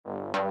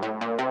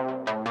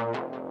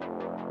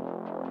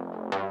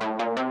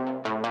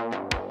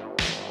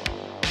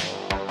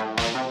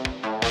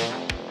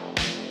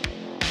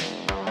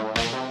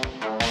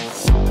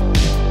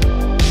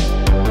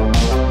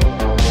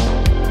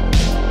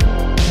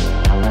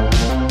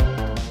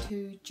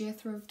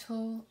Jethro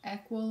Tull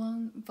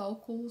Aqualung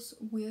vocals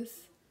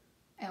with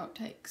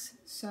outtakes.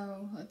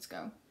 So let's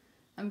go.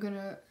 I'm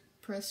gonna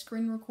press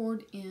screen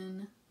record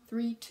in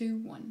 3, 2,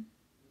 1.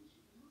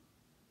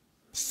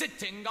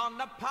 Sitting on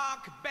the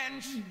park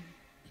bench,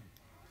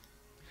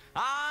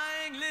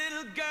 eyeing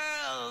little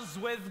girls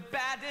with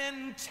bad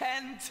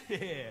intent.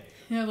 Yeah,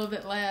 a little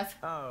bit laugh.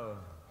 Oh.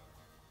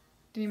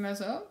 Did he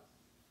mess up?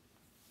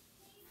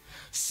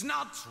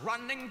 Snot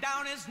running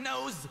down his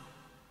nose,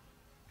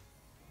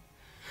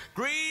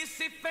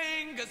 greasy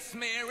fingers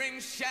smearing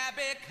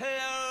shabby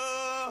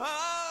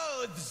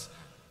clothes.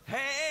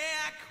 Hey,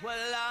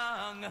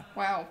 Aqualung.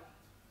 Wow.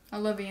 I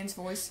love Ian's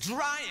voice.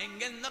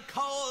 Drying in the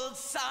cold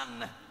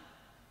sun,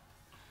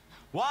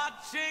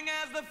 watching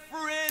as the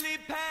frilly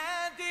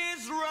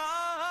panties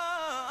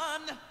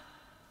run.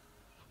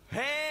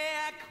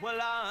 Hey,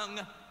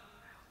 Aqualung.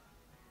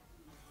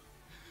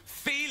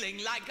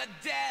 Feeling like a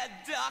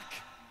dead duck,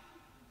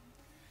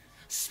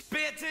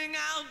 spitting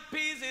out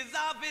pieces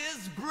of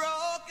his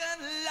broken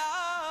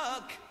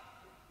luck.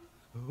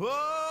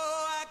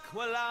 Oh,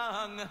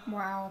 Aqualung.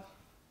 Wow.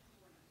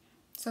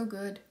 So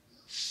good.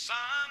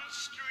 Sun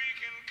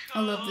streaking I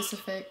cold, love this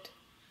effect.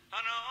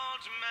 an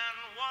old man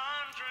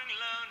wandering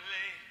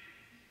lonely,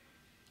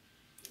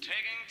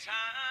 taking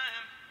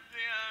time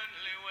the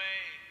only way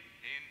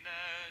he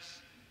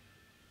knows.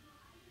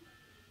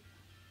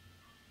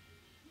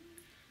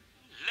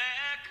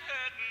 Leg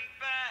hurting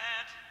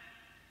bad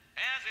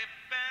as he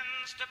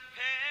bends to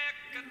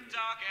pick a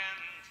dog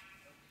end.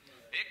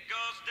 It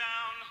goes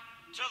down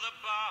to the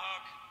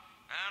bog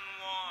and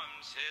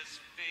warms his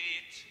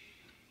feet.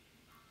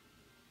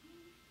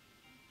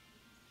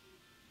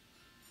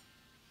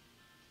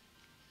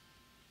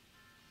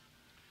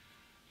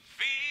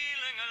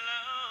 Feeling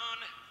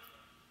alone,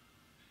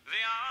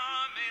 the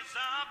army's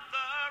up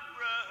the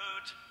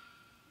road.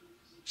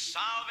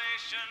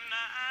 Salvation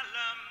a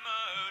la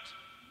mode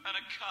and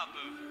a cup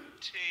of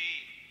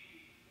tea.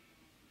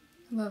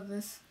 Love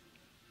this.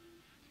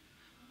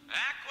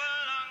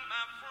 Aqualung,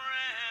 my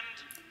friend,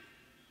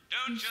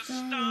 don't just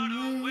start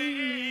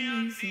away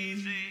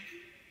uneasy.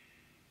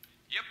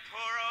 You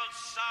poor old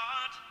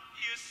sod,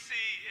 you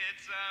see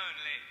it's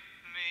only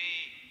me.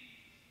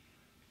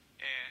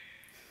 Yeah.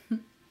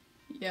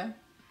 Yeah.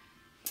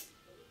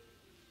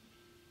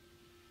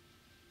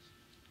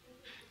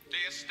 Do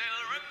you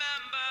still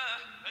remember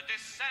a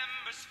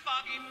December's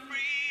foggy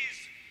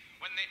freeze,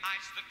 when the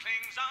ice that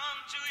clings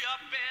onto your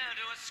beard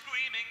to a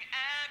screaming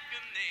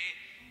agony?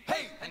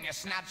 Hey, and you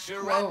snatch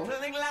your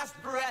rattling last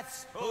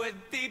breaths with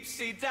deep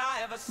sea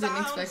diver sounds.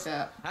 Didn't expect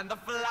that. And the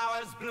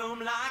flowers bloom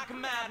like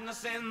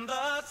madness in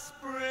the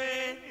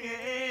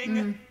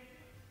spring.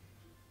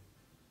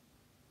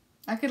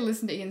 I could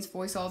listen to Ian's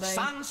voice all day.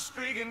 Sun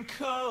streaking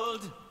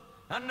cold,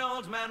 an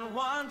old man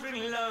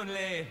wandering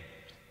lonely,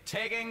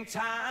 taking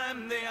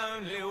time the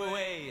only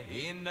way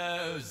he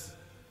knows.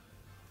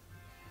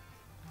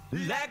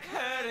 Leg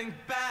hurting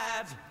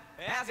bad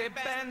as he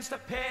bends to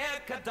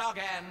pick a dog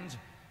end.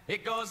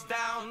 It goes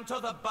down to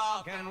the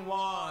bog and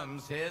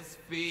warms his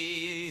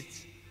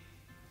feet.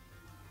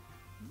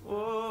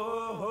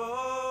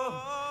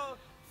 Oh,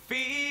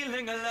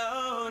 feeling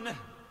alone,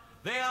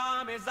 the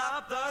army's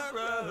up the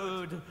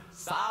road.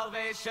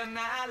 Salvation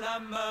a la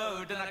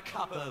mode and a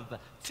cup of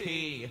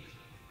tea.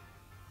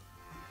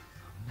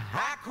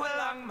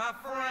 Aqualung, my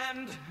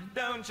friend,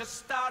 don't you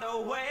start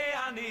away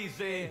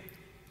uneasy.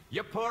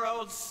 You poor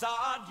old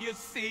sod, you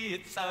see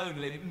it's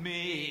only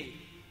me.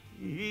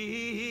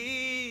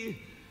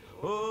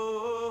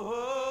 Oh,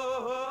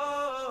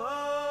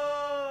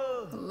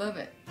 Love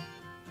it.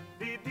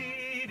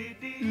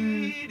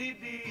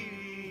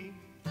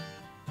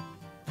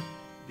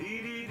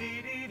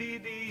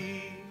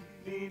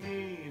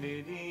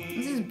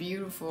 This is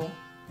beautiful.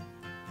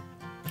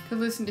 Could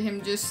listen to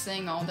him just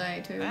sing all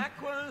day too.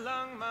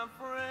 Aqualung, my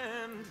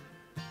friend,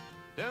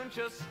 don't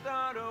you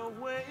start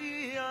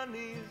away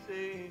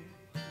uneasy.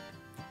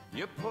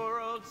 You poor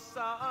old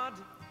sod,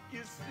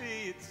 you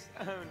see it's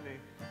only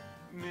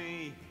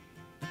me.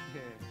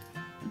 Yeah.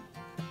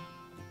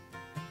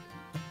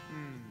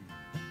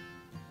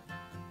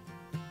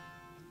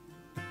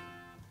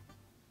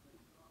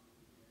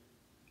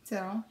 Is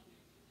that all?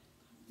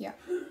 Yeah.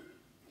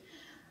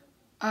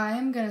 I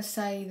am gonna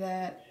say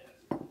that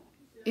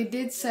it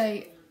did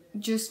say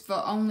just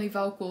for only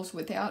vocals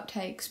with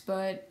outtakes,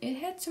 but it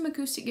had some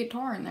acoustic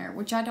guitar in there,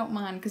 which I don't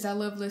mind because I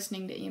love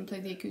listening to Ian play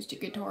the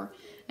acoustic guitar.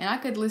 And I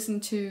could listen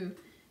to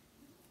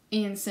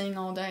Ian sing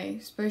all day,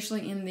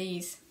 especially in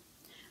these.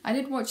 I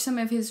did watch some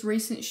of his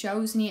recent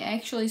shows and he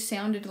actually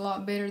sounded a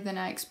lot better than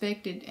I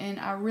expected, and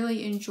I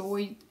really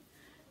enjoyed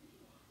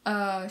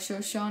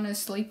Shoshana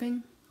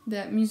Sleeping,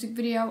 that music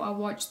video. I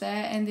watched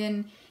that, and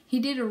then he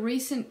did a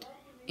recent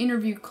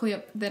interview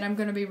clip that I'm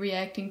going to be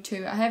reacting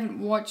to. I haven't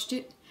watched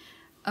it,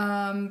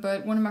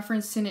 but one of my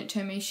friends sent it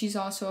to me. She's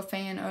also a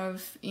fan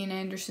of Ian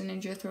Anderson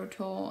and Jethro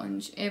Tull,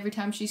 and every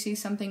time she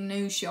sees something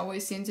new, she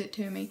always sends it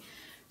to me.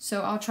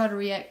 So I'll try to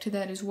react to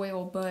that as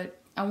well, but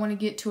I want to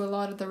get to a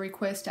lot of the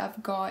requests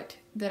I've got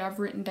that I've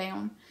written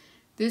down.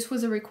 This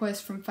was a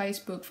request from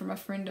Facebook from a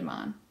friend of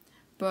mine.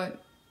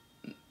 But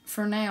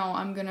for now,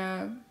 I'm going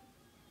to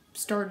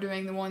start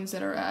doing the ones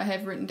that I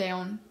have written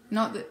down.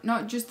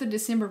 Not just the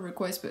December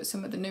request, but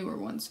some of the newer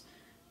ones.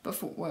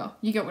 Well,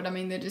 you get what I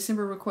mean. The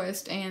December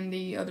request and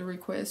the other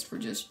request for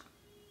just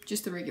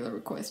the regular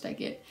request I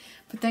get.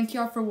 But thank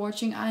y'all for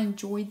watching. I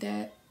enjoyed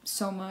that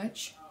so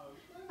much.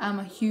 I'm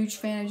a huge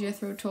fan of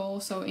Jethro Tull,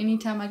 so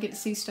anytime I get to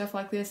see stuff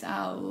like this,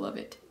 I love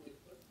it.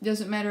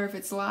 Doesn't matter if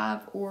it's live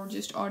or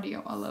just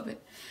audio, I love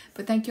it.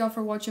 But thank y'all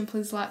for watching.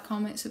 Please like,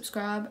 comment,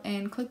 subscribe,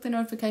 and click the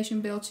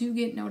notification bell to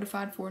get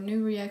notified for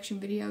new reaction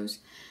videos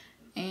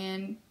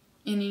and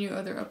any new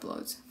other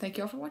uploads. Thank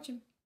y'all for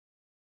watching.